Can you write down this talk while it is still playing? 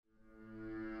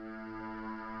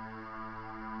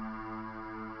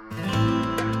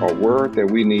a word that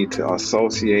we need to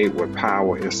associate with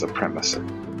power is supremacy.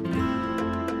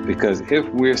 Because if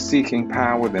we're seeking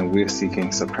power, then we're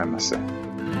seeking supremacy.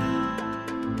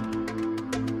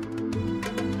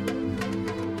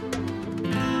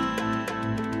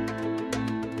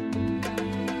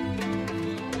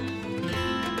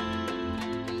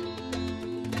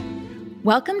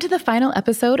 Welcome to the final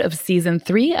episode of Season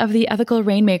 3 of The Ethical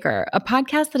Rainmaker, a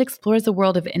podcast that explores the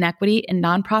world of inequity in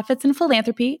nonprofits and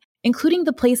philanthropy, including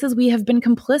the places we have been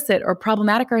complicit or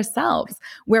problematic ourselves,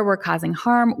 where we're causing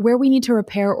harm, where we need to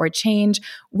repair or change,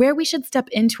 where we should step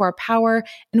into our power,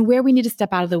 and where we need to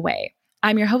step out of the way.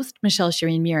 I'm your host, Michelle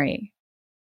Shireen Muri.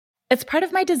 It's part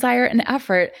of my desire and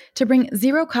effort to bring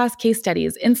zero-cost case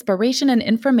studies, inspiration, and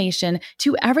information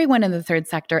to everyone in the third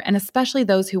sector, and especially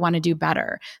those who want to do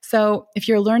better. So if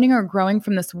you're learning or growing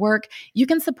from this work, you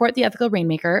can support The Ethical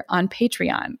Rainmaker on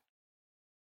Patreon.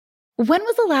 When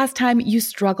was the last time you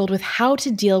struggled with how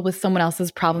to deal with someone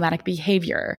else's problematic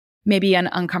behavior? Maybe an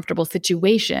uncomfortable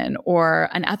situation or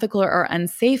unethical or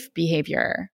unsafe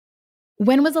behavior?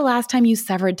 When was the last time you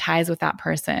severed ties with that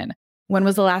person? When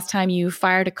was the last time you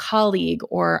fired a colleague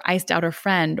or iced out a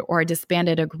friend or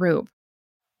disbanded a group?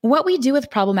 What we do with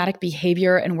problematic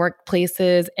behavior in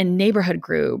workplaces, in neighborhood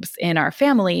groups, in our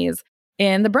families,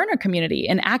 in the burner community,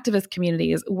 in activist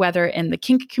communities, whether in the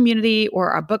kink community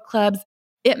or our book clubs,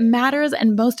 it matters,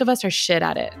 and most of us are shit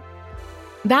at it.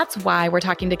 That's why we're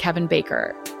talking to Kevin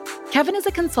Baker. Kevin is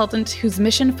a consultant whose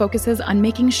mission focuses on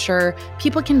making sure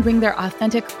people can bring their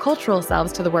authentic cultural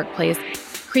selves to the workplace,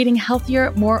 creating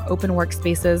healthier, more open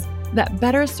workspaces that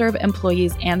better serve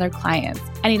employees and their clients.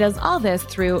 And he does all this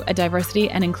through a diversity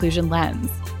and inclusion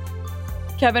lens.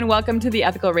 Kevin, welcome to The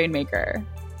Ethical Rainmaker.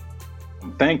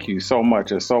 Thank you so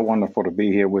much. It's so wonderful to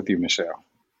be here with you, Michelle.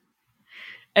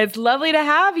 It's lovely to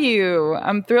have you.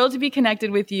 I'm thrilled to be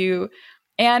connected with you.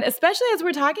 And especially as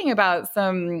we're talking about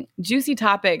some juicy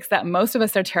topics that most of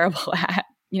us are terrible at,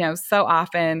 so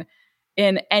often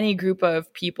in any group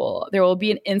of people, there will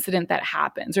be an incident that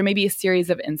happens, or maybe a series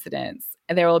of incidents.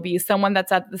 And there will be someone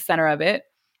that's at the center of it.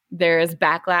 There is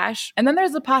backlash. And then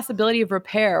there's the possibility of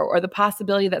repair, or the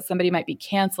possibility that somebody might be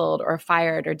canceled or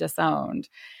fired or disowned.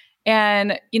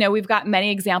 And, we've got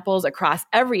many examples across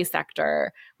every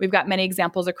sector. We've got many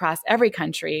examples across every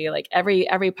country, like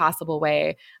every possible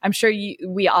way. I'm sure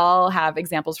we all have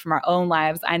examples from our own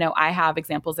lives. I know I have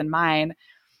examples in mine.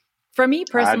 For me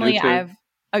personally,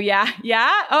 Oh, yeah?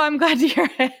 Yeah? Oh, I'm glad to hear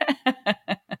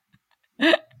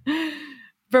it.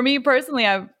 For me personally,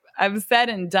 I've said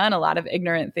and done a lot of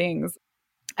ignorant things.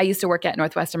 I used to work at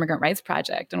Northwest Immigrant Rights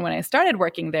Project. And when I started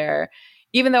working there,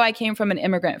 even though I came from an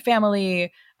immigrant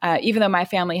family, even though my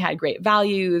family had great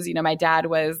values, my dad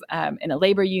was in a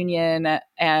labor union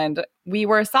and we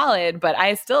were solid, but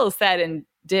I still said and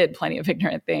did plenty of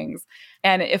ignorant things.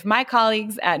 And if my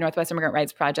colleagues at Northwest Immigrant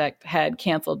Rights Project had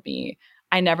canceled me,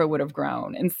 I never would have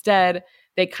grown. Instead,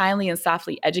 they kindly and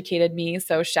softly educated me.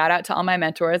 So shout out to all my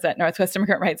mentors at Northwest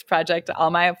Immigrant Rights Project, to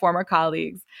all my former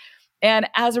colleagues. And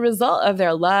as a result of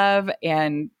their love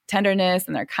and tenderness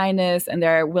and their kindness and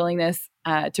their willingness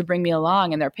to bring me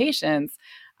along and their patience,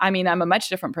 I'm a much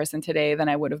different person today than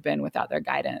I would have been without their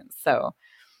guidance. So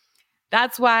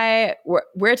that's why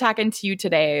we're talking to you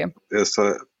today. It's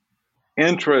an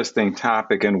interesting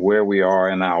topic in where we are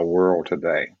in our world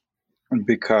today,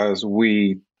 because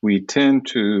we tend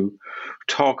to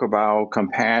talk about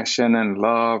compassion and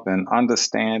love and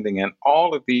understanding and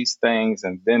all of these things.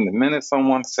 And then the minute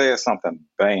someone says something,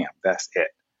 bam, that's it,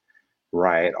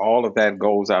 right? All of that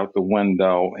goes out the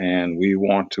window and we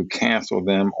want to cancel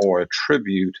them or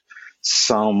attribute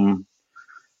some,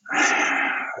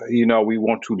 we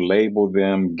want to label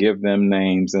them, give them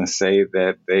names and say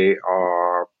that they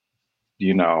are,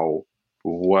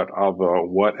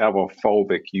 whatever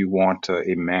phobic you want to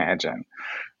imagine,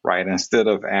 right? Instead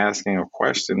of asking a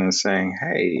question and saying,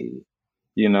 hey,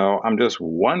 I'm just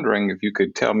wondering if you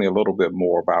could tell me a little bit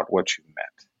more about what you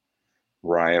meant,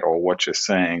 right? Or what you're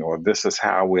saying, or this is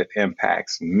how it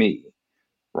impacts me,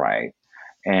 right?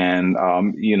 And,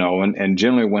 and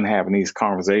generally when having these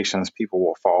conversations, people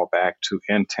will fall back to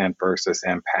intent versus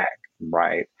impact.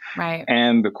 Right. Right.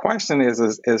 And the question is,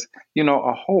 a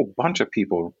whole bunch of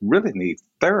people really need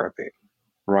therapy.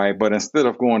 Right. But instead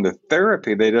of going to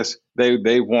therapy,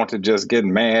 they want to just get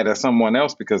mad at someone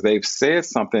else because they've said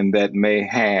something that may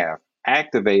have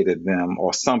activated them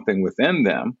or something within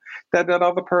them that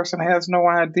other person has no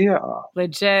idea of.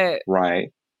 Legit.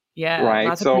 Right. Yeah. Right.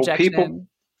 Lots So of projection.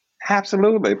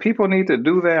 People need to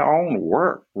do their own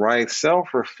work, right?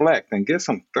 Self-reflect and get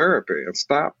some therapy and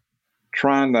stop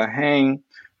trying to hang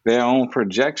their own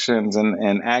projections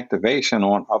and activation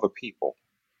on other people.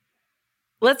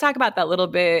 Let's talk about that a little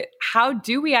bit. How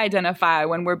do we identify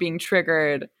when we're being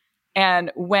triggered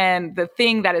and when the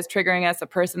thing that is triggering us, the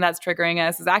person that's triggering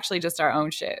us, is actually just our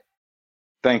own shit?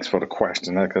 Thanks for the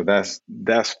question, because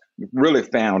that's really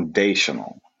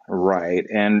foundational, right?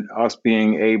 And us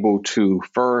being able to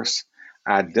first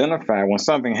identify when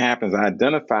something happens,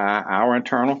 identify our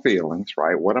internal feelings,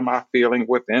 right? What am I feeling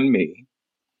within me?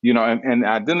 And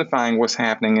identifying what's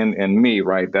happening in me,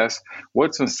 right? That's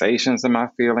what sensations am I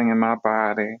feeling in my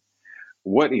body?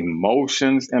 What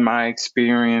emotions am I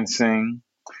experiencing?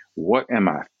 What am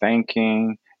I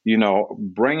thinking?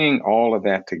 Bringing all of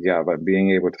that together,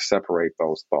 being able to separate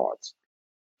those thoughts.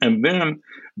 And then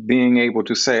being able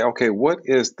to say, okay, what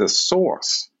is the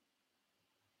source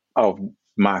of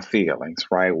my feelings,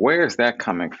 right? Where is that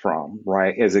coming from,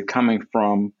 right? Is it coming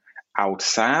from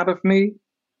outside of me,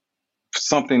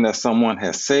 something that someone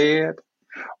has said,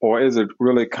 or is it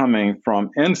really coming from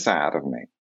inside of me?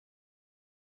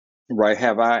 Right?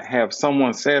 Have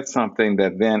someone said something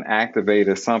that then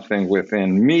activated something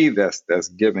within me that's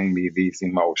giving me these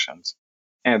emotions?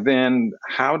 And then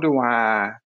how do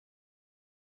I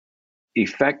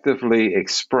effectively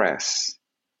express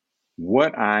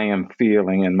what I am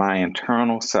feeling in my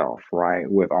internal self, right?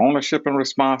 With ownership and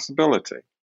responsibility,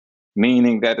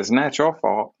 meaning that it's not your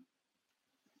fault.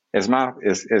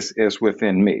 It's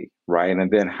within me, right? And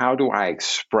then how do I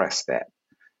express that?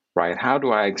 Right? How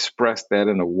do I express that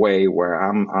in a way where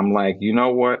I'm like, you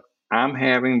know what? I'm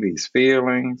having these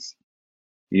feelings,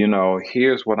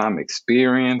 here's what I'm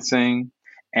experiencing.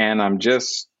 And I'm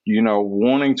just,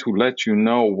 wanting to let you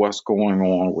know what's going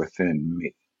on within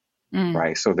me,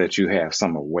 right? So that you have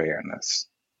some awareness.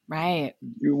 Right.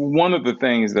 One of the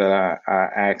things that I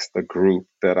asked the group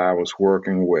that I was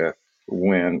working with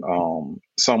when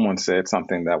someone said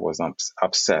something that was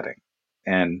upsetting,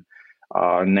 and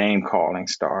name calling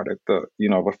started.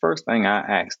 The first thing I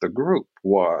asked the group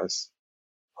was,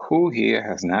 who here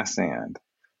has not sinned?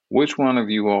 Which one of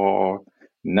you all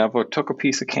never took a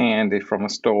piece of candy from a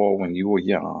store when you were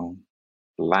young,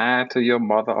 lied to your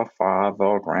mother or father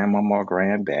or grandmama or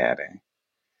granddaddy,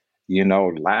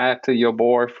 lied to your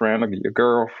boyfriend or your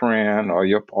girlfriend or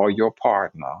your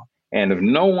partner? And if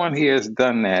no one here has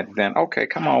done that, then okay,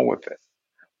 come on with it.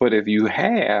 But if you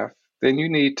have, then you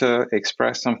need to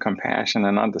express some compassion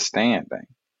and understanding.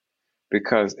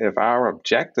 Because if our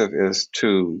objective is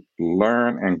to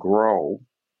learn and grow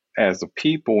as a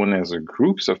people and as a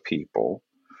groups of people,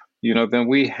 then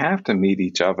we have to meet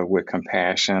each other with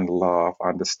compassion, love,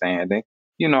 understanding,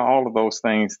 all of those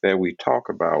things that we talk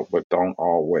about but don't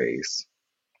always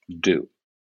do.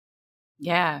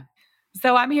 Yeah.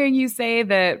 So I'm hearing you say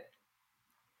that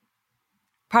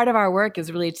part of our work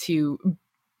is really to,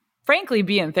 frankly,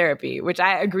 be in therapy, which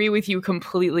I agree with you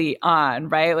completely on,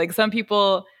 right? Like some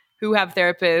people who have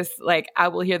therapists, like I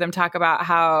will hear them talk about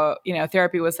how,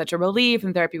 therapy was such a relief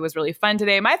and therapy was really fun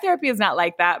today. My therapy is not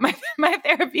like that. My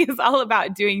therapy is all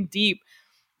about doing deep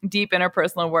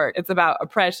interpersonal work. It's about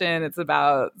oppression. It's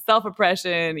about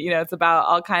self-oppression. It's about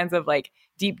all kinds of like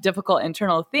deep, difficult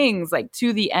internal things, like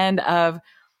to the end of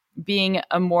being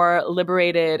a more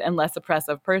liberated and less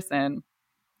oppressive person.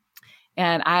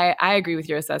 And I agree with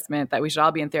your assessment that we should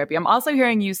all be in therapy. I'm also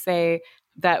hearing you say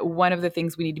that one of the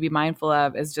things we need to be mindful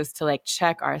of is just to like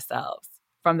check ourselves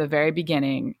from the very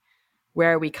beginning.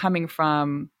 Where are we coming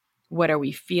from? What are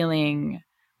we feeling?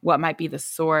 What might be the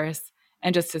source?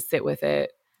 And just to sit with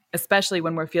it, especially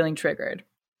when we're feeling triggered.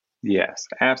 Yes,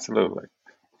 absolutely.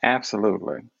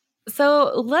 Absolutely.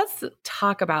 So let's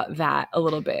talk about that a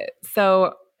little bit.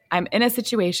 So I'm in a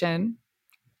situation,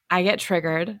 I get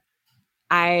triggered,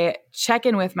 I check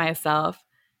in with myself,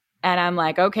 and I'm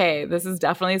like, okay, this is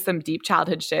definitely some deep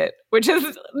childhood shit, which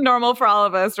is normal for all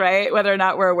of us, right? Whether or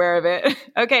not we're aware of it.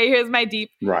 Okay, here's my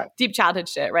deep childhood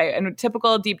shit, right? And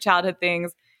typical deep childhood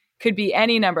things could be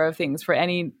any number of things for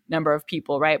any number of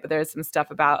people, right? But there's some stuff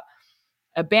about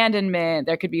abandonment.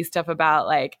 There could be stuff about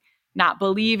like not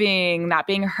believing, not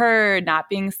being heard, not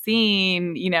being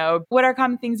seen. What are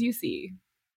common things you see?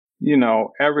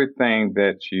 Everything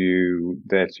that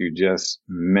you just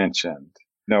mentioned.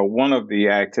 One of the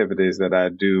activities that I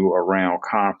do around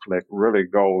conflict really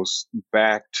goes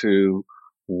back to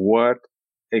what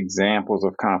examples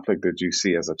of conflict did you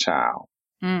see as a child?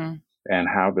 And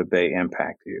how did they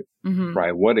impact you?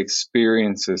 Right? What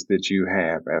experiences did you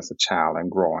have as a child and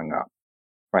growing up?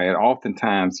 Right? And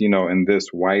oftentimes, in this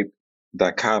white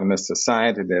dichotomous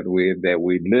society that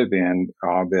we live in,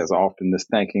 there's often this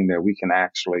thinking that we can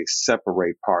actually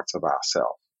separate parts of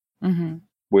ourselves,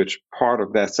 which part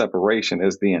of that separation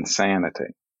is the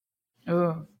insanity.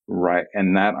 Ooh. right?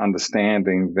 And not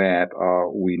understanding that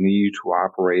we need to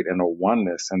operate in a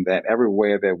oneness and that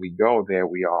everywhere that we go, there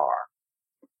we are,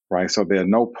 right? So there are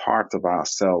no parts of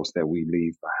ourselves that we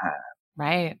leave behind.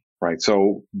 Right. Right.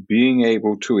 So being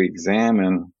able to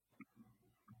examine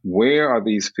where are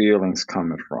these feelings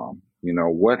coming from? You know,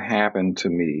 what happened to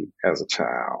me as a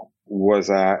child? Was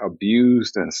I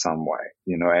abused in some way?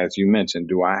 You know, as you mentioned,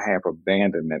 do I have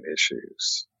abandonment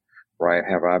issues? Right?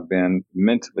 Have I been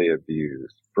mentally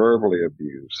abused, verbally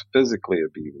abused, physically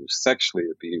abused, sexually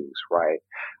abused? Right?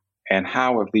 And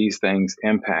how have these things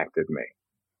impacted me?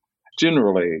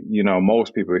 Generally, you know,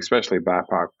 most people, especially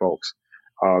BIPOC folks,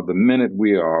 the minute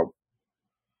we are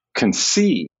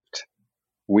conceived,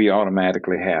 we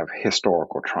automatically have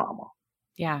historical trauma.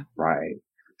 Yeah. Right.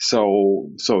 So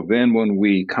then when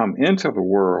we come into the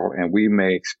world and we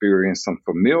may experience some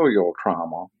familial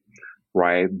trauma,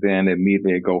 right, then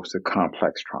immediately it goes to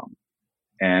complex trauma.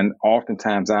 And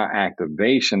oftentimes our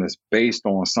activation is based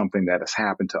on something that has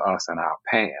happened to us in our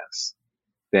past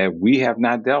that we have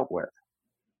not dealt with.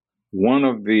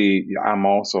 I'm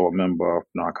also a member of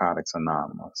Narcotics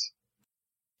Anonymous.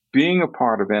 Being a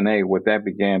part of NA, what that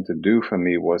began to do for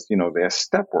me was, you know, there's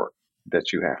step work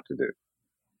that you have to do.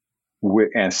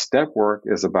 And step work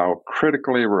is about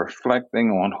critically reflecting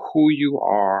on who you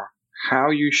are, how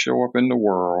you show up in the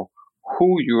world,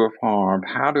 who you have harmed,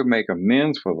 how to make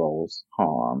amends for those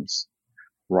harms,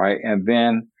 right? And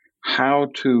then how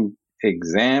to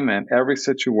examine every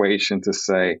situation to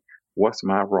say, what's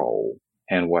my role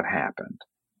and what happened?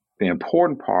 The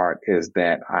important part is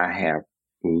that I have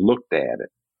looked at it.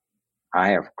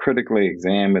 I have critically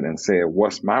examined and said,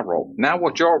 what's my role? Now,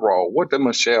 what's your role? What did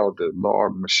Michelle do?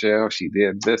 Lord, Michelle, she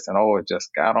did this and it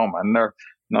just got on my nerve.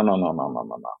 No.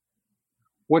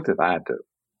 What did I do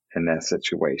in that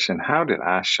situation? How did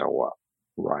I show up?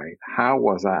 Right? How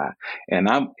was I? And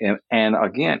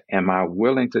again, am I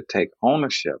willing to take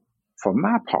ownership for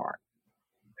my part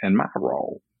and my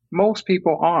role? Most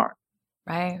people aren't.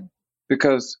 Right.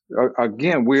 Because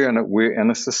again, we're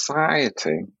in a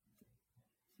society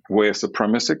where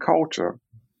supremacy culture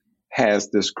has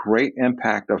this great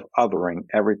impact of othering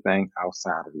everything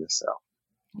outside of yourself.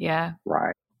 Yeah.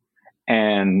 Right.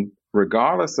 And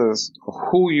regardless of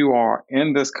who you are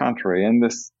in this country, in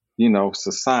this, you know,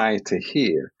 society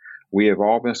here, we have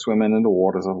all been swimming in the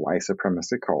waters of white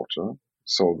supremacy culture.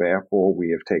 So therefore we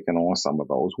have taken on some of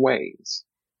those ways.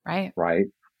 Right. Right.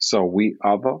 So we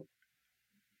other,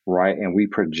 right, and we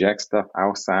project stuff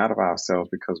outside of ourselves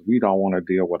because we don't want to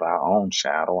deal with our own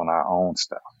shadow and our own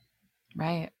stuff.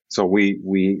 Right. So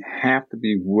we have to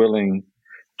be willing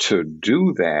to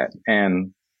do that.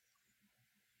 And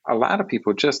a lot of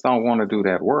people just don't want to do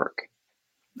that work.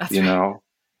 That's you right. know.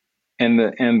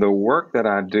 And the work that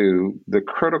I do, the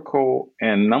critical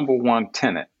and number one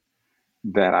tenet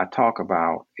that I talk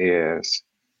about is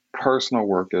personal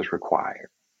work is required.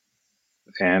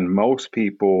 And most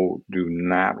people do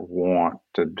not want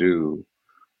to do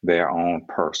their own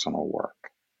personal work.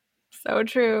 So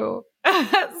true.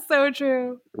 So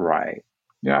true. Right.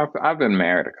 Yeah, I've been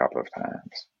married a couple of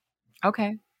times.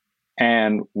 Okay.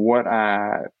 And what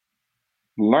I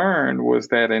learned was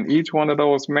that in each one of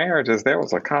those marriages, there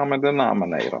was a common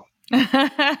denominator.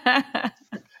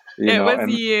 It was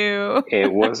you.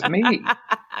 It was me.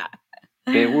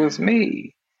 It was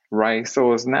me. Right.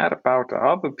 So it's not about the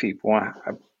other people,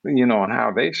 you know, and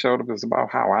how they showed up. It's about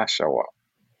how I show up.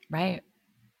 Right.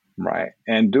 Right.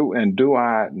 And do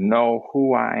I know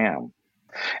who I am?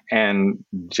 And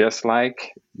just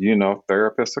like, you know,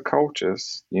 therapists or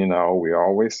coaches, you know, we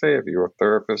always say if you're a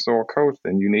therapist or a coach,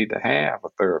 then you need to have a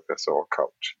therapist or a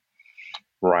coach.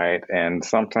 Right. And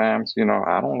sometimes, you know,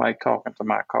 I don't like talking to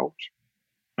my coach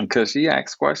because she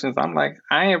asks questions. I'm like,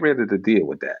 I ain't ready to deal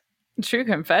with that. True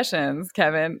confessions,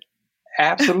 Kevin.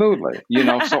 Absolutely. You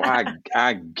know, so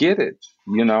I get it.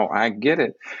 You know, I get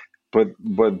it. But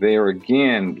there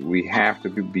again, we have to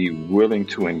be willing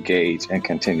to engage and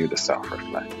continue to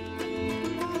self-reflect.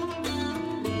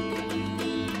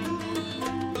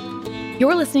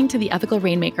 You're listening to The Ethical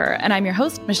Rainmaker, and I'm your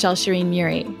host, Michelle Shireen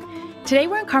Muri. Today,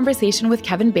 we're in conversation with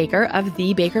Kevin Baker of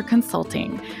The Baker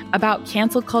Consulting about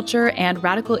cancel culture and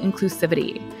radical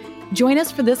inclusivity. Join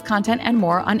us for this content and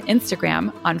more on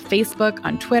Instagram, on Facebook,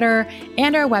 on Twitter,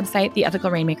 and our website,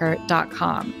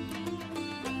 theethicalrainmaker.com.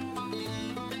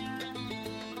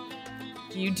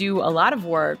 You do a lot of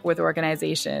work with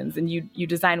organizations, and you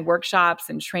design workshops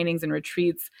and trainings and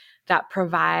retreats that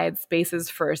provide spaces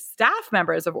for staff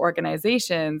members of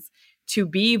organizations to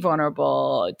be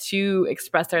vulnerable, to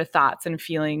express their thoughts and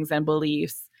feelings and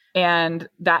beliefs. And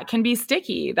that can be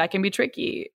sticky, that can be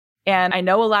tricky. And I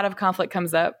know a lot of conflict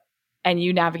comes up and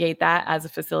you navigate that as a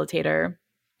facilitator.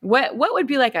 What would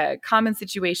be like a common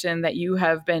situation that you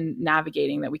have been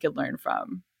navigating that we could learn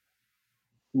from?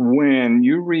 When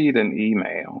you read an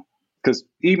email, because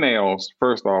emails,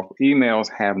 first off, emails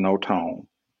have no tone,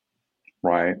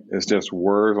 right? It's just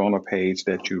words on a page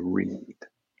that you read.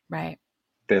 Right.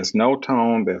 There's no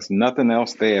tone, there's nothing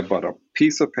else there but a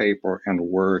piece of paper and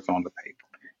words on the paper.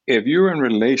 If you're in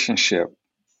relationship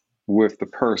with the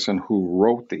person who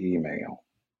wrote the email,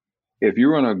 if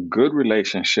you're in a good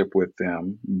relationship with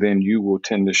them, then you will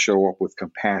tend to show up with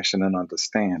compassion and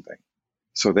understanding.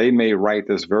 So they may write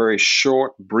this very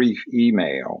short, brief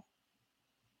email,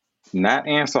 not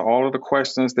answer all of the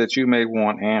questions that you may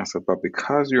want answered, but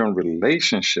because you're in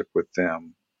relationship with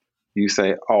them, you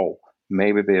say, oh,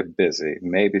 maybe they're busy.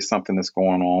 Maybe something is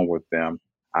going on with them.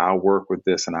 I'll work with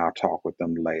this and I'll talk with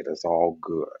them later. It's all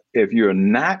good. If you're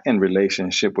not in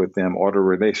relationship with them or the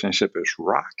relationship is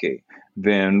rocky,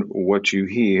 then what you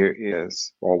hear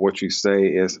is, or what you say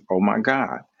is, oh my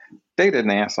God, they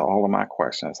didn't answer all of my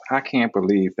questions. I can't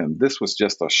believe them. This was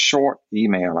just a short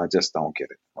email. I just don't get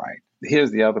it, right?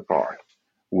 Here's the other part.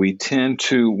 We tend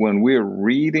to, when we're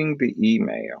reading the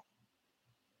email,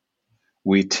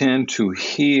 we tend to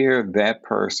hear that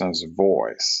person's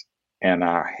voice in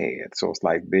our head. So it's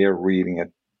like they're reading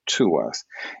it to us.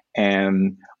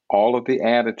 And all of the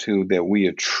attitude that we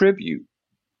attribute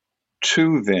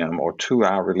to them or to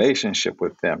our relationship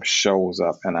with them shows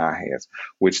up in our heads,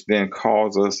 which then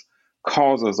causes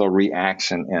a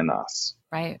reaction in us.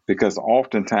 Right. Because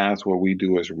oftentimes what we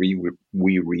do is we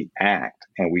react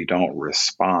and we don't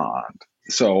respond.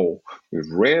 So we've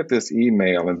read this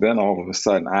email and then all of a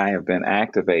sudden I have been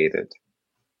activated,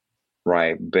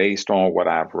 right, based on what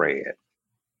I've read.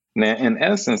 Now, in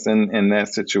essence, in that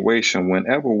situation,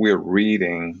 whenever we're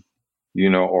reading,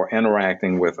 or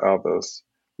interacting with others,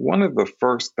 one of the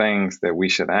first things that we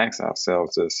should ask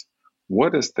ourselves is,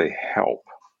 what is the help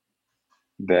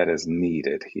that is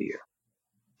needed here?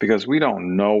 Because we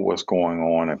don't know what's going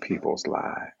on in people's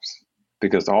lives.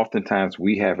 Because oftentimes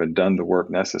we haven't done the work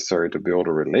necessary to build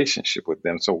a relationship with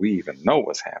them, so we even know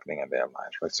what's happening in their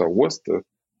lives, right? So what's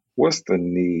the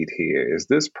need here? Is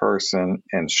this person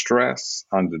in stress,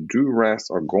 under duress,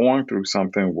 or going through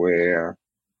something where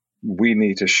we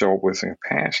need to show up with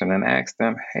compassion and ask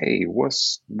them, hey,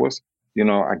 what's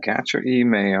I got your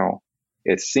email.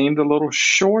 It seemed a little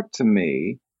short to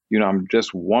me. I'm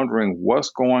just wondering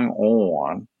what's going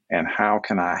on and how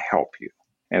can I help you?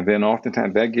 And then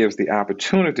oftentimes that gives the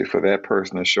opportunity for that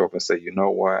person to show up and say, you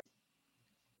know what?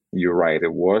 You're right.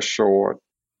 It was short.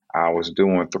 I was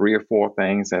doing 3 or 4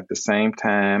 things at the same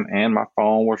time, and my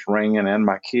phone was ringing, and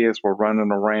my kids were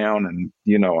running around, and,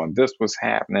 and this was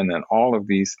happening, and all of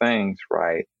these things,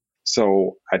 right?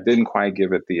 So I didn't quite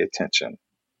give it the attention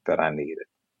that I needed.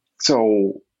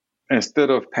 So instead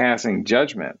of passing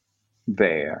judgment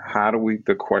there,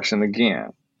 the question again,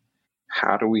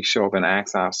 how do we show up and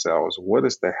ask ourselves, what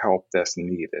is the help that's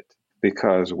needed?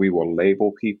 Because we will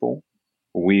label people.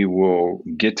 We will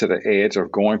get to the edge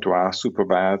of going to our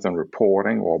supervisor and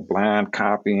reporting or blind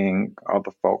copying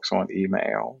other folks on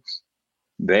emails.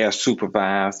 Their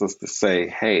supervisors to say,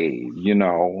 hey,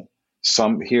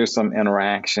 here's some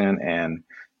interaction, and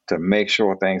to make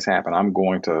sure things happen, I'm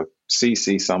going to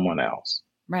CC someone else.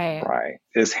 Right.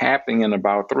 It's happening in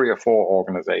about 3 or 4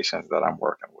 organizations that I'm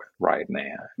working with right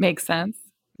now. Makes sense.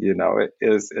 It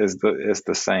is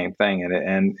the same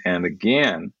thing. And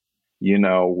again,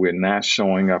 we're not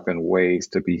showing up in ways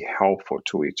to be helpful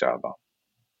to each other.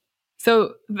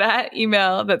 So that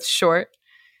email that's short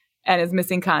and is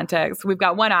missing context, we've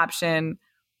got one option.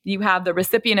 You have the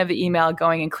recipient of the email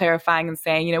going and clarifying and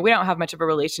saying, we don't have much of a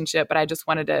relationship, but I just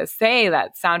wanted to say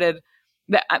that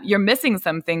you're missing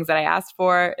some things that I asked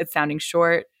for. It's sounding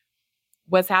short.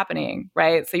 What's happening,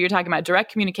 right? So you're talking about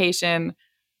direct communication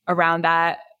around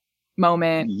that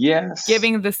moment. Yes.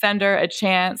 Giving the sender a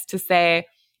chance to say,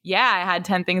 yeah, I had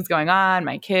 10 things going on,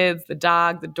 my kids, the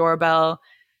dog, the doorbell,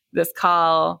 this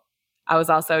call. I was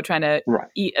also trying to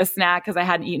eat a snack because I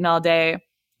hadn't eaten all day.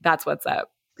 That's what's up.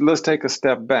 Let's take a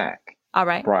step back. All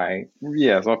right. Right.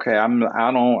 Yes. Okay. I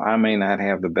may not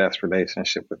have the best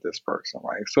relationship with this person,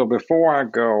 right? So before I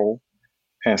go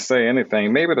and say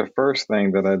anything, maybe the first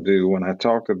thing that I do when I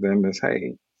talk to them is,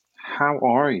 hey, how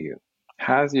are you?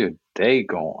 How's your day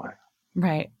going?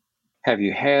 Right. Have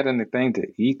you had anything to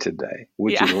eat today?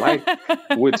 Do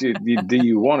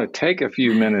you want to take a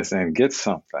few minutes and get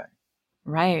something?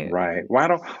 Right. Right.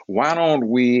 Why don't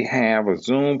we have a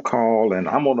Zoom call and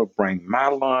I'm going to bring my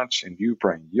lunch and you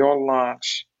bring your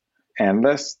lunch, and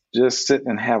let's just sit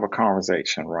and have a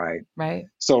conversation, right? Right.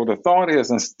 So the thought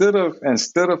is, instead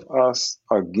of us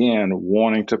again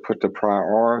wanting to put the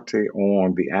priority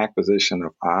on the acquisition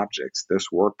of objects,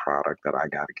 this work product that I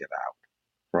got to get out,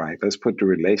 right? Let's put the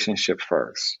relationship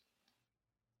first.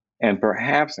 And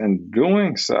perhaps in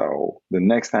doing so, the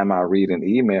next time I read an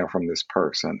email from this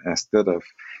person, instead of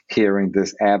hearing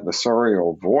this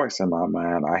adversarial voice in my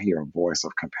mind, I hear a voice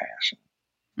of compassion.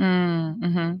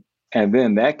 Mm-hmm. And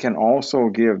then that can also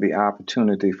give the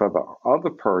opportunity for the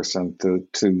other person to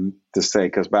say,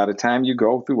 because by the time you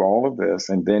go through all of this,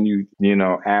 and then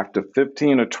after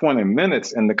 15 or 20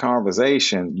 minutes in the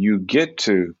conversation, you get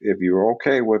to, if you're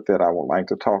okay with it, I would like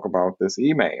to talk about this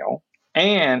email.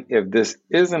 And if this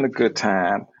isn't a good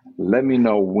time, let me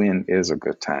know when is a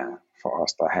good time for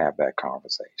us to have that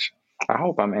conversation. I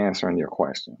hope I'm answering your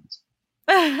questions.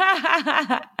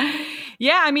 Yeah,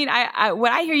 I mean, I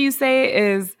what I hear you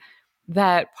say is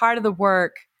that part of the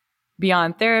work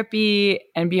beyond therapy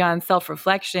and beyond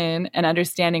self-reflection and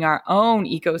understanding our own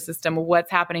ecosystem of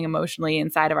what's happening emotionally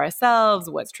inside of ourselves,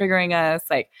 what's triggering us,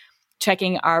 like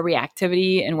checking our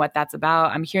reactivity and what that's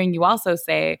about. I'm hearing you also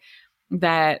say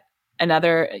that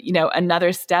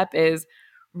another step is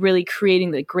really creating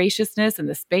the graciousness and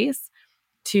the space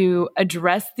to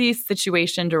address the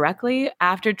situation directly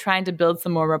after trying to build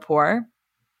some more rapport,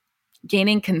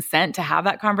 gaining consent to have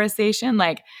that conversation.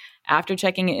 Like after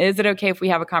checking, is it okay if we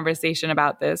have a conversation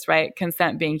about this, right?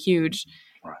 Consent being huge.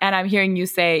 Right. And I'm hearing you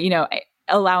say,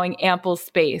 allowing ample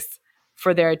space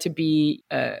for there to be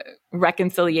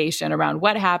reconciliation around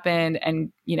what happened.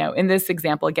 And, in this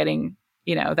example, getting,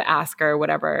 the asker,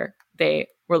 whatever they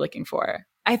were looking for.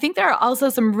 I think there are also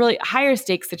some really higher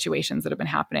stakes situations that have been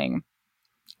happening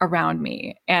around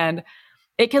me. And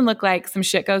it can look like some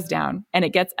shit goes down and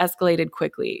it gets escalated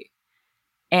quickly.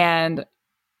 And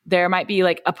there might be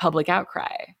like a public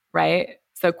outcry, right?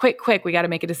 So quick, we got to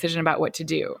make a decision about what to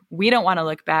do. We don't want to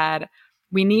look bad.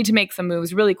 We need to make some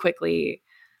moves really quickly.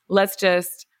 Let's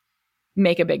just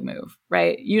make a big move,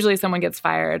 right? Usually someone gets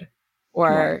fired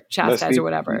or chastised or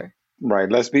whatever.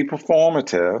 Right. Let's be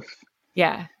performative.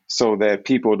 Yeah. So that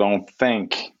people don't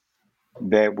think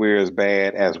that we're as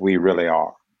bad as we really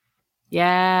are.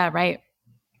 Yeah, right.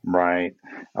 Right.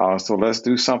 So let's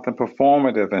do something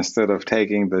performative instead of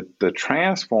taking the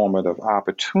transformative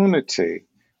opportunity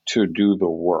to do the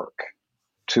work,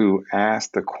 to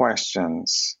ask the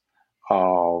questions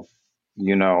of,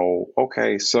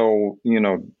 okay, so,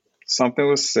 something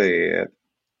was said,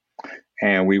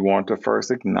 and we want to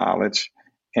first acknowledge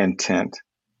intent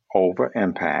over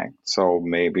impact. So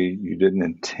maybe you didn't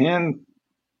intend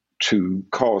to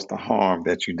cause the harm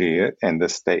that you did in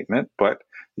this statement, but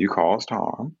you caused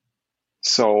harm.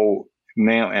 So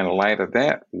now, in light of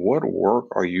that, what work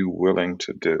are you willing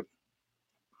to do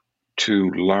to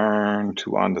learn,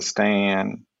 to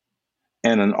understand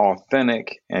in an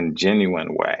authentic and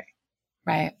genuine way?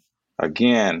 Right.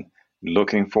 Again,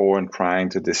 looking for and trying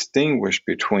to distinguish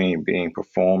between being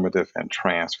performative and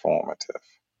transformative,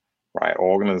 right?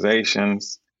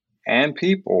 Organizations and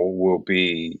people will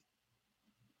be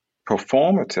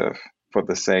performative for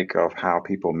the sake of how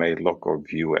people may look or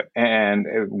view it. And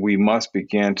we must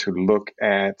begin to look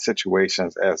at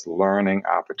situations as learning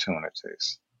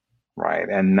opportunities, right?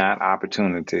 And not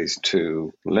opportunities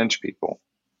to lynch people.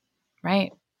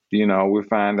 Right. We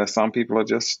find that some people are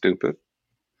just stupid.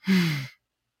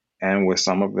 And with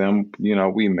some of them,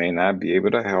 we may not be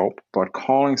able to help, but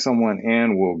calling someone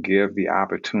in will give the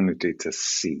opportunity to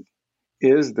see,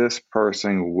 is this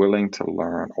person willing to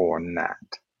learn or not?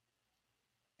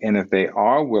 And if they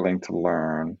are willing to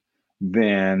learn,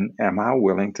 then am I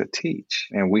willing to teach?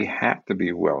 And we have to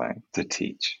be willing to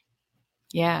teach.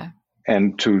 Yeah.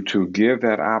 And to give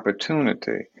that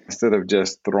opportunity instead of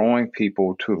just throwing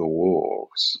people to the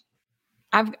wolves.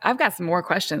 I've got some more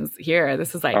questions here.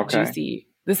 This is like juicy.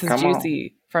 This is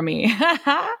juicy for me.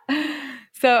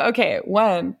 So, okay,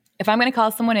 one, if I'm going to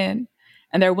call someone in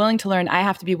and they're willing to learn, I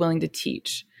have to be willing to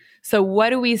teach. So what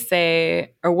do we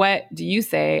say, or what do you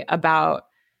say about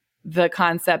the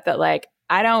concept that like,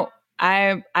 I don't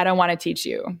want to teach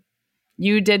you.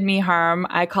 You did me harm.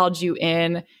 I called you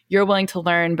in. You're willing to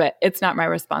learn, but it's not my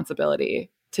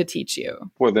responsibility to teach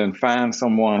you. Well, then find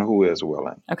someone who is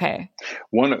willing. Okay.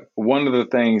 One of the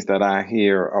things that I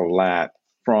hear a lot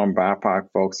from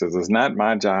BIPOC folks is, it's not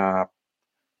my job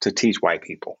to teach white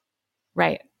people.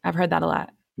 Right. I've heard that a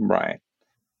lot. Right.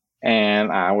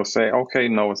 And I will say, okay,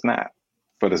 no, it's not,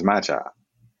 but it's my job.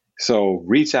 So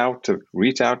reach out to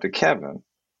Kevin,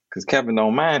 because Kevin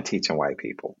don't mind teaching white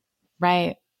people.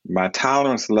 Right. My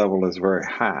tolerance level is very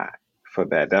high for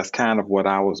that. That's kind of what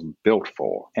I was built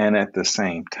for. And at the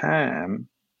same time,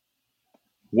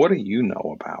 What do you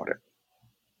know about it?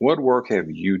 What work have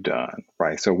you done,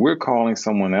 right? So we're calling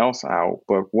someone else out,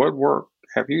 but what work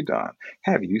have you done?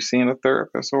 Have you seen a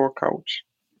therapist or a coach,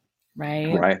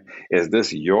 Right. right? Is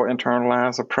this your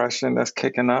internalized oppression that's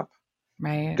kicking up?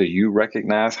 Right. Do you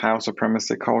recognize how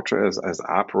supremacy culture is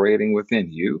operating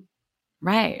within you?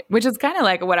 Right. Which is kind of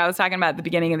like what I was talking about at the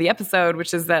beginning of the episode,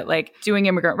 which is that like doing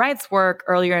immigrant rights work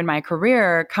earlier in my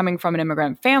career, coming from an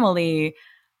immigrant family,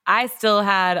 I still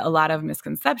had a lot of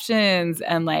misconceptions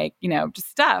and like, just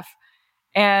stuff.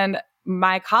 And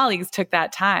my colleagues took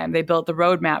that time. They built the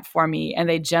roadmap for me and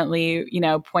they gently,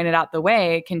 pointed out the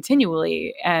way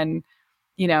continually. And,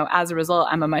 as a result,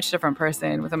 I'm a much different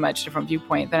person with a much different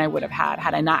viewpoint than I would have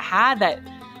had I not had that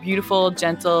beautiful,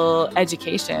 gentle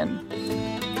education.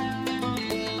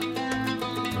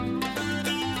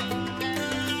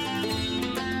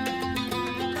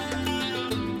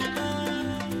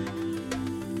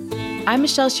 I'm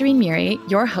Michelle Shireen Muri,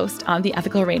 your host on The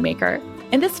Ethical Rainmaker.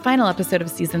 In this final episode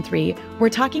of Season 3, we're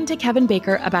talking to Kevin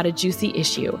Baker about a juicy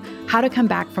issue, how to come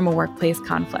back from a workplace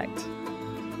conflict.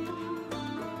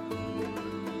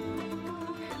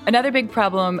 Another big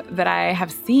problem that I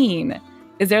have seen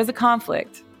is there's a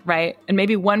conflict, right? And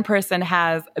maybe one person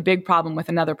has a big problem with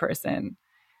another person.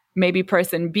 Maybe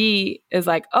person B is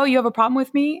like, oh, you have a problem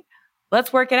with me?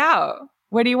 Let's work it out.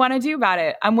 What do you want to do about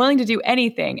it? I'm willing to do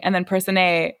anything. And then person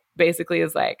A basically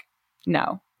is like,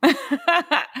 no.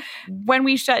 When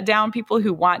we shut down people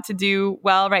who want to do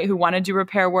well, right, who want to do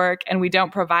repair work, and we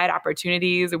don't provide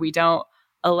opportunities or we don't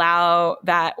allow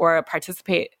that or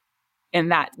participate in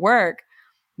that work,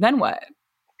 then what?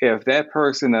 If that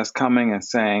person that's coming and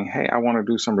saying, hey, I want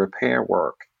to do some repair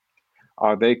work,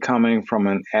 are they coming from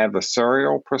an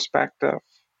adversarial perspective?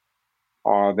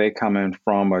 Or are they coming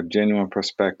from a genuine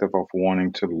perspective of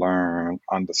wanting to learn,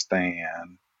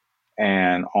 understand,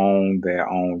 and own their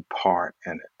own part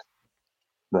in it,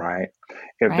 right?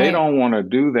 If they don't want to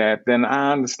do that, then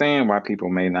I understand why people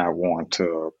may not want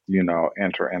to,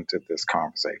 enter into this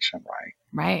conversation, right?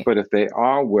 Right. But if they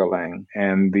are willing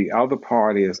and the other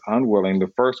party is unwilling,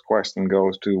 the first question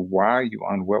goes to, why are you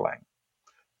unwilling,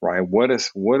 right? What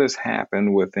has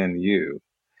happened within you?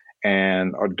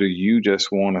 And or do you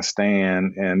just want to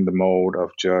stand in the mode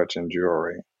of judge and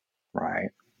jury, right?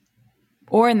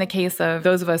 Or in the case of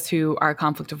those of us who are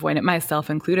conflict avoidant, myself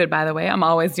included, by the way, I'm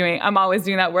always doing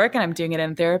that work, and I'm doing it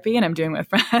in therapy and I'm doing it with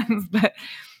friends. But,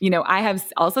 I have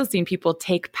also seen people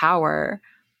take power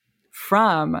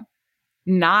from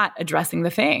not addressing the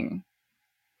thing,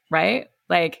 right?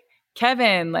 Like,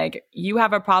 Kevin, like, you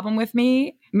have a problem with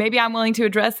me. Maybe I'm willing to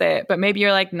address it, but maybe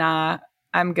you're like, nah,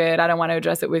 I'm good. I don't want to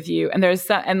address it with you. And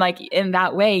and like in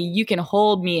that way, you can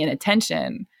hold me in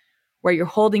attention where you're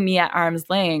holding me at arm's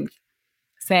length,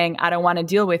 saying, I don't want to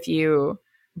deal with you,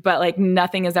 but like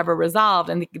nothing is ever resolved.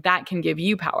 And that can give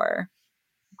you power.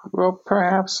 Well,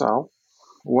 perhaps so.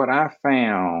 What I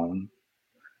found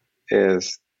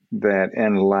is that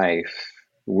in life,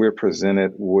 we're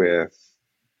presented with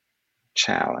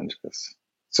challenges.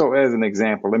 So as an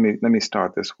example, let me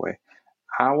start this way.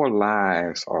 Our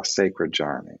lives are sacred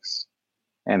journeys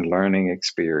and learning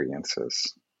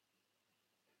experiences.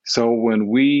 So when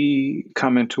we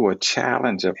come into a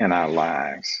challenge in our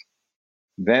lives,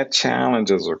 that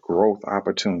challenge is a growth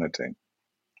opportunity.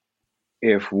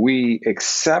 If we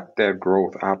accept that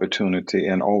growth opportunity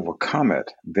and overcome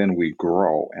it, then we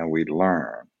grow and we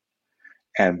learn.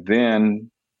 And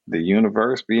then the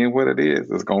universe, being what it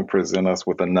is going to present us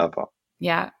with another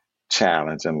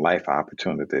challenge and life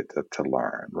opportunity to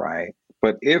learn, right?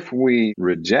 But if we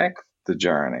reject the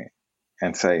journey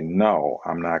and say, no,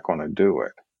 I'm not going to do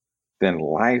it, then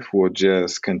life will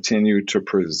just continue to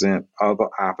present other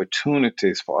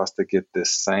opportunities for us to get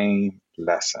this same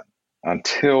lesson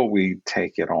until we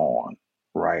take it on,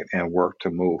 right, and work to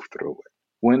move through it.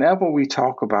 Whenever we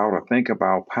talk about or think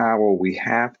about power, we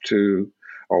have to,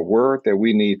 a word that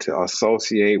we need to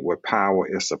associate with power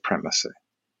is supremacy.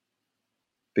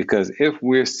 Because if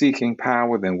we're seeking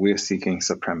power, then we're seeking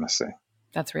supremacy.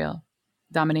 That's real.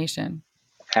 Domination.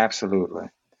 Absolutely.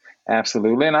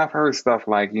 Absolutely. And I've heard stuff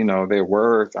like, there are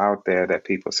words out there that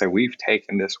people say, we've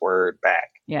taken this word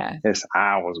back. Yeah. It's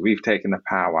ours. We've taken the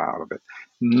power out of it.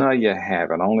 No, you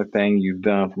haven't. Only thing you've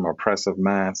done from oppressive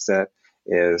mindset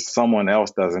is someone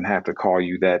else doesn't have to call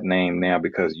you that name now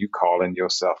because you calling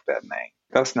yourself that name.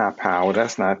 That's not power.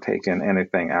 That's not taking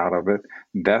anything out of it.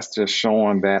 That's just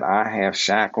showing that I have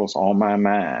shackles on my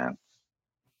mind.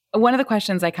 One of the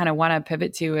questions I kind of want to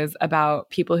pivot to is about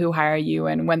people who hire you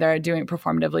and when they're doing it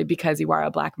performatively because you are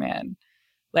a Black man,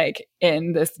 like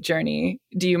in this journey.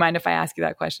 Do you mind if I ask you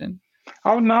that question?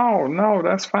 Oh, no,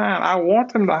 that's fine. I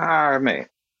want them to hire me.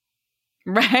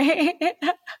 Right.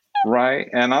 right?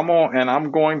 And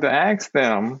I'm going to ask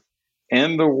them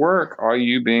in the work, are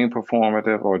you being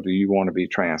performative or do you want to be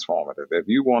transformative? If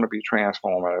you want to be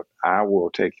transformative, I will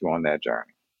take you on that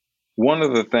journey. One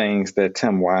of the things that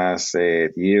Tim Wise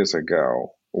said years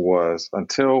ago was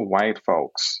until white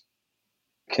folks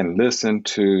can listen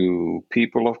to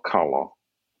people of color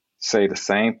say the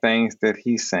same things that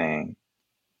he's saying,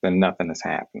 then nothing is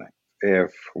happening.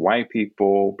 If white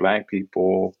people, black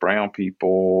people, brown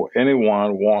people,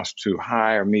 anyone wants to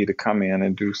hire me to come in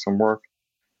and do some work,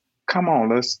 come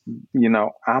on,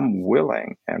 I'm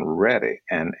willing and ready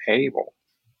and able.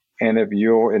 And if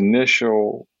your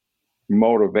initial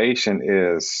motivation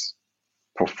is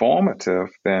performative,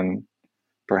 then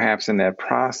perhaps in that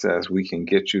process, we can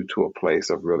get you to a place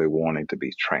of really wanting to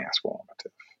be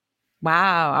transformative.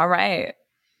 Wow. All right.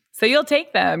 So you'll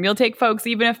take them. You'll take folks,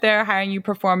 even if they're hiring you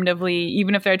performatively,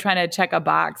 even if they're trying to check a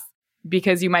box,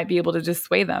 because you might be able to just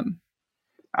sway them.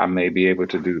 I may be able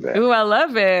to do that. Ooh, I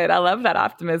love it. I love that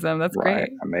optimism. That's right.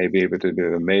 great. I may be able to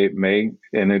do it.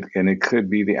 And it could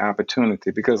be the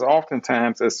opportunity, because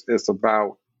oftentimes it's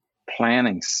about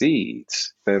planting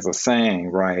seeds. There's a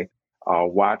saying, right?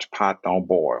 Watch pot don't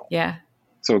boil. Yeah.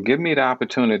 So give me the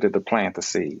opportunity to plant the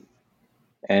seed,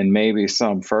 and maybe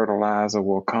some fertilizer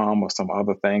will come or some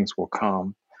other things will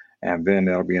come, and then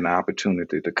there'll be an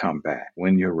opportunity to come back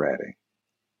when you're ready.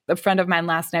 A friend of mine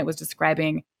last night was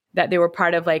describing that they were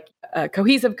part of like a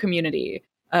cohesive community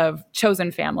of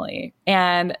chosen family,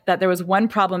 and that there was one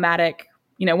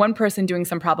person doing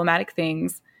some problematic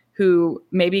things who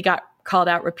maybe got called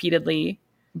out repeatedly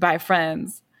by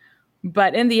friends.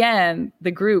 But in the end, the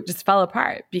group just fell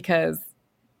apart because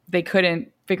they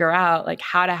couldn't figure out like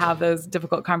how to have those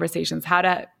difficult conversations, how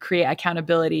to create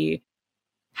accountability,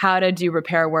 how to do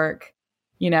repair work,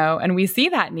 and we see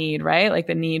that need, right? Like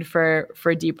the need for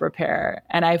deep repair.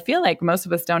 And I feel like most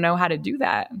of us don't know how to do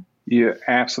that. You're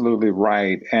absolutely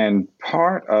right. And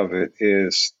part of it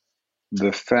is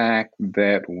the fact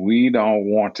that we don't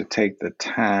want to take the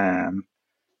time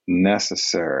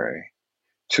necessary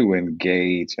to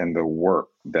engage in the work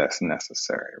that's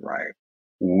necessary, right?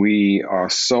 We are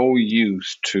so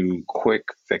used to quick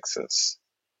fixes.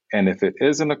 And if it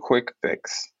isn't a quick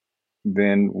fix,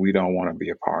 then we don't want to be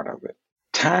a part of it.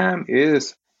 Time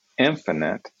is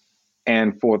infinite.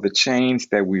 And for the change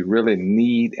that we really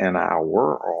need in our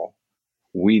world,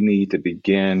 we need to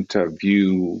begin to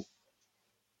view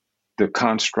the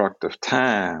construct of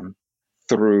time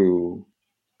through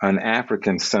an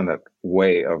African-centered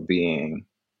way of being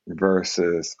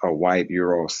versus a white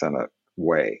Euro-centered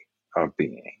way of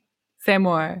being. Say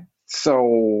more.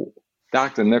 So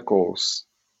Dr. Nichols,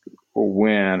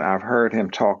 when I've heard him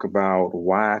talk about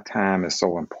why time is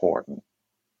so important,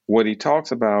 what he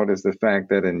talks about is the fact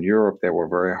that in Europe there were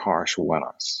very harsh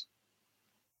winters.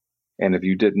 And if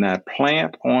you did not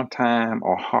plant on time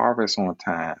or harvest on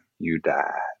time, you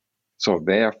died. So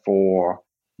therefore,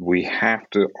 we have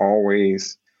to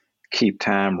always keep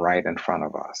time right in front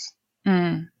of us.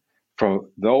 Mm. For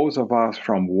those of us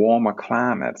from warmer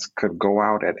climates could go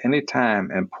out at any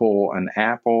time and pull an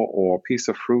apple or a piece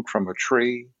of fruit from a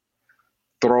tree,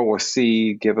 throw a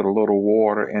seed, give it a little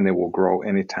water, and it will grow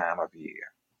any time of year.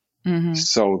 Mm-hmm.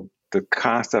 So the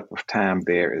concept of time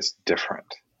there is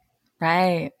different.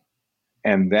 Right.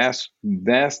 And that's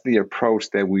the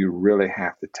approach that we really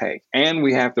have to take. And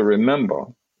we have to remember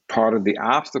part of the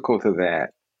obstacle to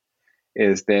that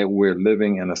is that we're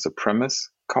living in a supremacist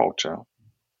culture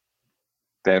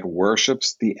that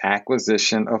worships the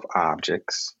acquisition of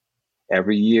objects.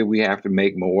 Every year we have to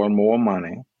make more and more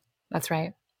money. That's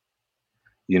right.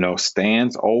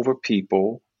 Stands over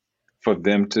people for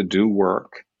them to do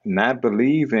work, not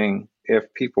believing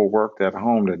if people worked at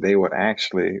home that they would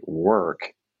actually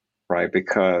work, right?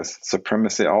 Because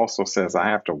supremacy also says I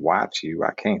have to watch you.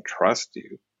 I can't trust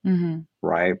you, mm-hmm.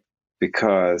 right?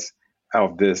 Because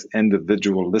of this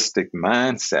individualistic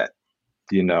mindset,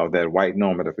 that white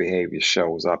normative behavior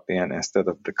shows up in, instead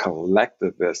of the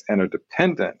collectivist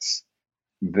interdependence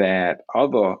that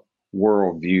other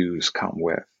worldviews come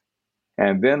with.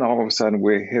 And then all of a sudden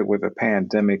we're hit with a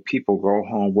pandemic. People go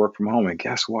home, work from home, and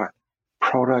guess what?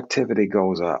 Productivity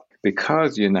goes up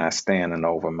because you're not standing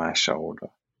over my shoulder,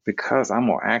 because I'm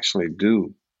going to actually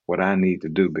do what I need to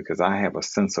do because I have a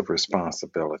sense of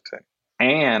responsibility.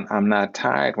 And I'm not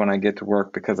tired when I get to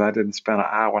work because I didn't spend an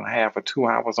hour and a half or 2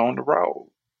 hours on the road.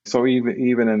 So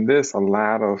even in this, a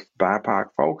lot of BIPOC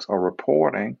folks are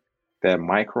reporting that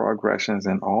microaggressions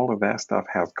and all of that stuff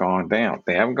has gone down.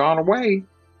 They haven't gone away,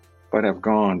 but have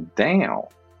gone down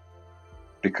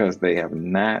because they have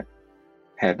not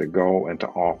had to go into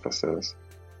offices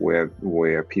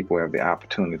where people have the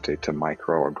opportunity to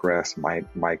microaggress,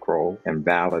 micro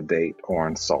invalidate, or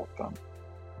insult them.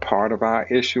 Part of our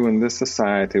issue in this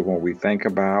society when we think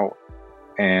about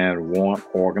and want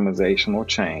organizational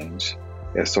change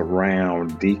is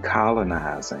around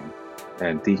decolonizing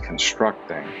and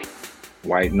deconstructing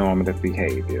white normative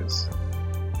behaviors.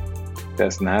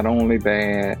 That's not only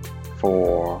bad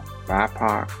for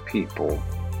BIPOC people,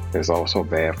 it's also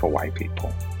bad for white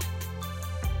people.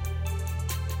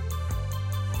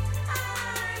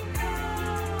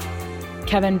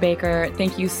 Kevin Baker,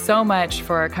 thank you so much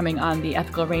for coming on The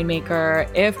Ethical Rainmaker.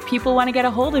 If people want to get a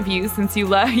hold of you, since you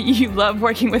love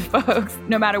working with folks,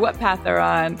 no matter what path they're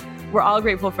on, we're all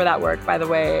grateful for that work, by the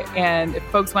way. And if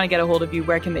folks want to get a hold of you,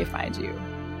 where can they find you?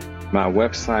 My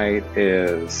website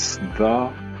is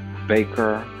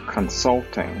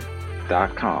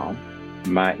thebakerconsulting.com.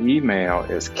 My email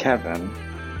is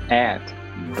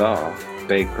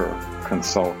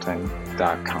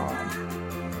kevin@thebakerconsulting.com.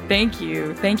 Thank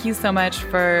you. Thank you so much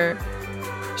for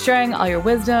sharing all your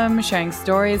wisdom, sharing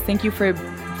stories. Thank you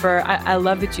I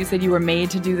love that you said you were made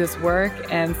to do this work,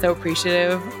 and so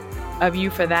appreciative of you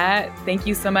for that. Thank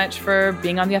you so much for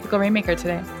being on The Ethical Rainmaker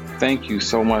today. Thank you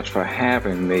so much for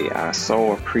having me. I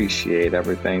so appreciate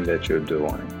everything that you're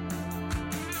doing.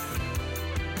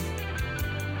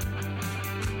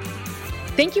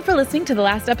 Thank you for listening to the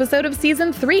last episode of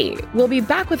Season 3. We'll be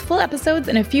back with full episodes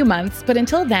in a few months, but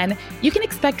until then, you can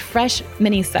expect fresh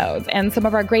mini-sodes and some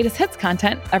of our greatest hits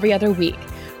content every other week.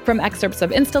 From excerpts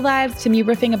of Insta Lives to me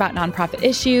riffing about nonprofit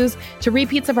issues to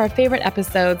repeats of our favorite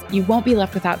episodes, you won't be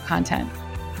left without content.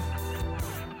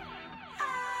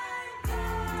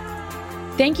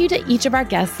 Thank you to each of our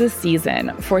guests this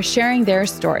season for sharing their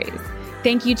stories.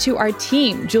 Thank you to our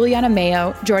team, Juliana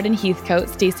Mayo, Jordan Heathcote,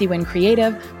 Stacey Wynn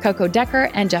Creative, Coco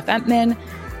Decker, and Jeff Empman.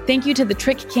 Thank you to the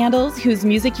Trick Candles, whose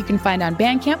music you can find on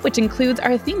Bandcamp, which includes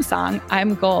our theme song,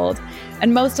 I'm Gold.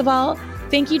 And most of all,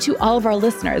 thank you to all of our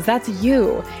listeners, that's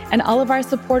you, and all of our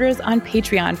supporters on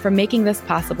Patreon for making this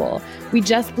possible. We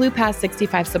just blew past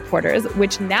 65 supporters,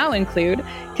 which now include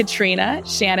Katrina,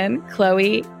 Shannon,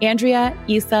 Chloe, Andrea,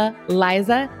 Issa,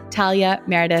 Liza, Talia,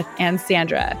 Meredith, and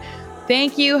Sandra.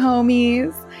 Thank you,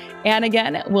 homies. And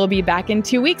again, we'll be back in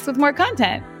 2 weeks with more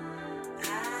content.